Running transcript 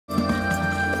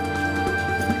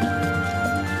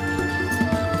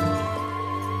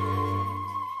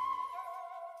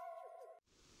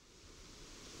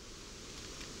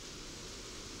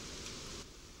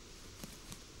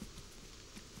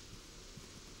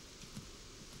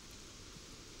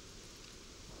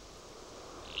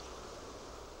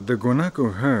The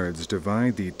guanaco herds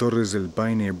divide the Torres del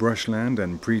Paine brushland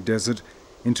and pre-desert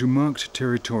into marked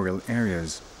territorial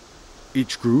areas.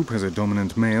 Each group has a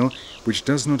dominant male, which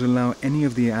does not allow any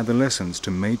of the adolescents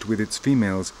to mate with its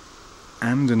females,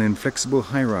 and an inflexible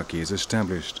hierarchy is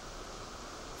established.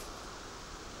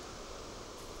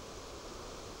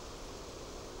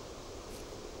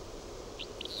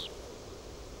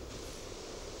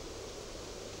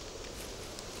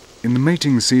 In the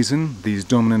mating season, these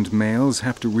dominant males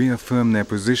have to reaffirm their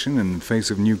position in face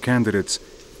of new candidates,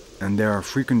 and there are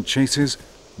frequent chases,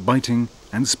 biting,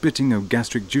 and spitting of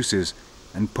gastric juices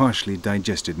and partially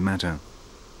digested matter.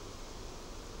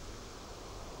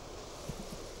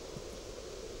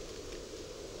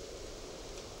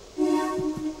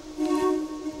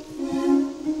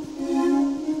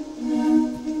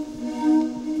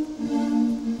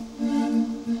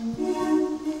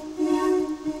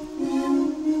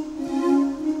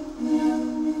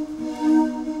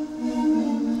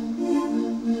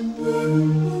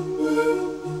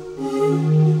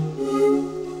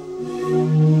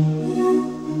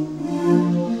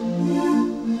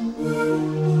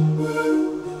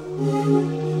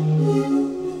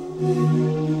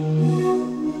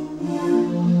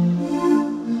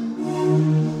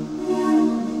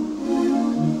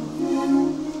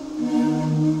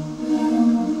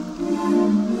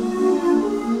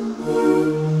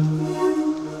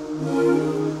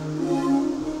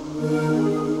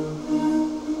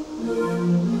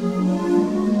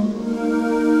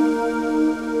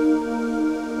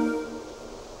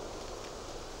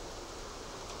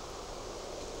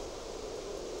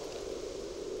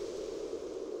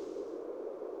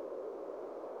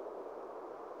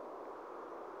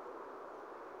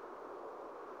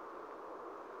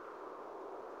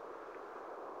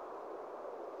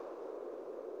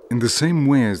 In the same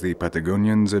way as the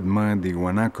Patagonians admired the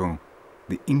guanaco,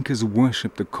 the Incas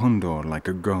worshipped the condor like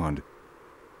a god.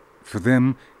 For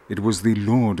them, it was the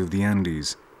lord of the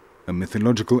Andes, a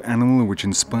mythological animal which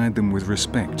inspired them with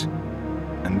respect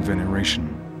and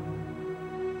veneration.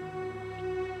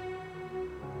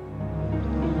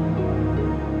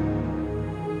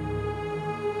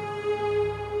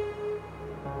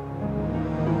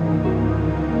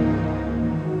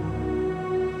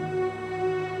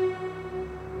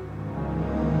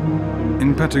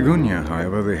 In Patagonia,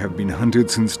 however, they have been hunted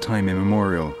since time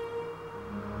immemorial.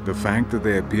 The fact that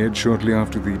they appeared shortly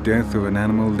after the death of an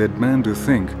animal led man to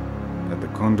think that the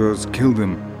condors killed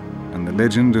them, and the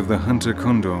legend of the hunter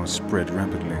condor spread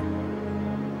rapidly.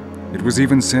 It was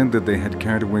even said that they had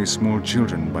carried away small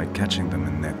children by catching them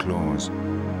in their claws.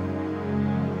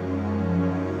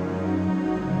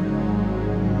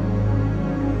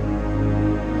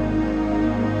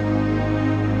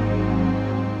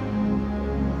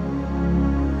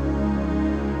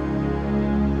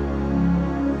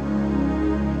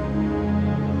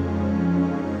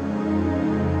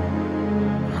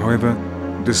 However,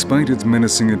 despite its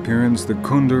menacing appearance, the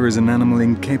condor is an animal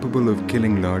incapable of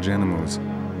killing large animals.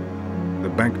 The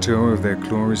back toe of their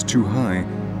claw is too high,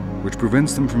 which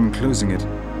prevents them from closing it,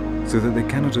 so that they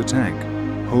cannot attack,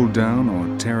 hold down,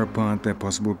 or tear apart their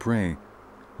possible prey,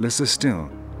 lesser still,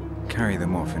 carry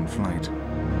them off in flight.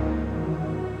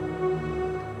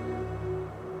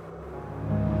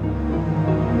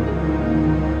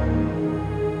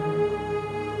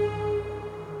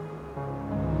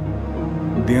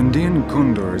 The Andean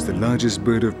condor is the largest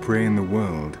bird of prey in the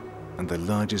world and the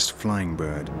largest flying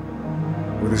bird.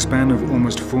 With a span of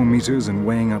almost 4 meters and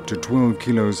weighing up to 12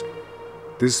 kilos,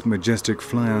 this majestic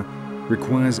flyer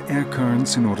requires air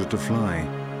currents in order to fly.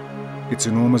 Its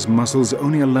enormous muscles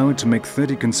only allow it to make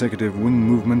 30 consecutive wing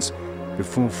movements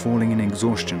before falling in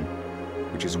exhaustion,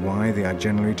 which is why they are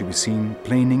generally to be seen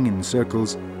planing in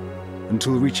circles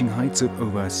until reaching heights of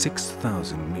over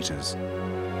 6,000 meters.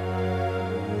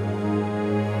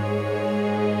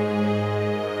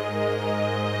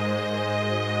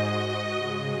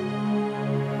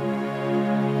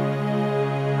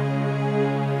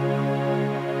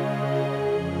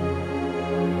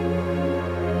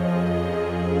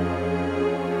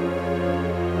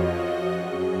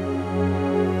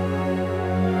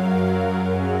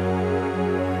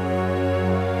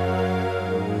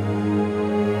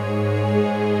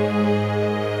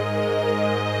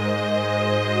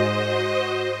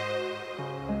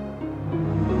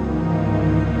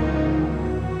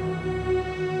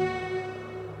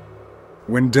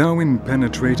 When Darwin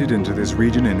penetrated into this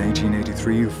region in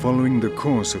 1883 following the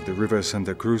course of the river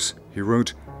Santa Cruz, he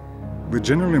wrote, "The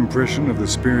general impression of the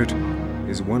spirit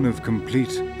is one of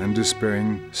complete and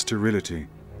despairing sterility."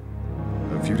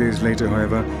 A few days later,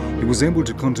 however, he was able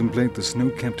to contemplate the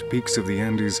snow-capped peaks of the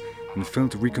Andes and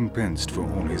felt recompensed for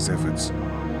all his efforts.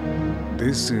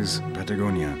 This is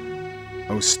Patagonia,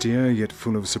 austere yet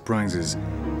full of surprises,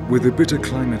 with a bitter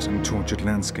climate and tortured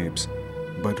landscapes,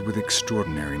 but with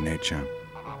extraordinary nature.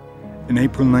 In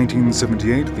April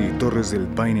 1978, the Torres del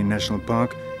Paine National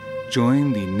Park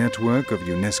joined the network of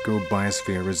UNESCO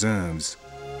Biosphere Reserves.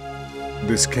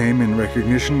 This came in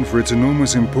recognition for its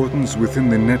enormous importance within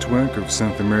the network of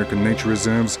South American nature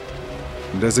reserves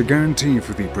and as a guarantee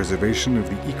for the preservation of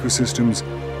the ecosystems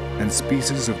and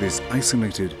species of this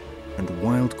isolated and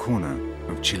wild corner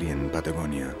of Chilean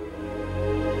Patagonia.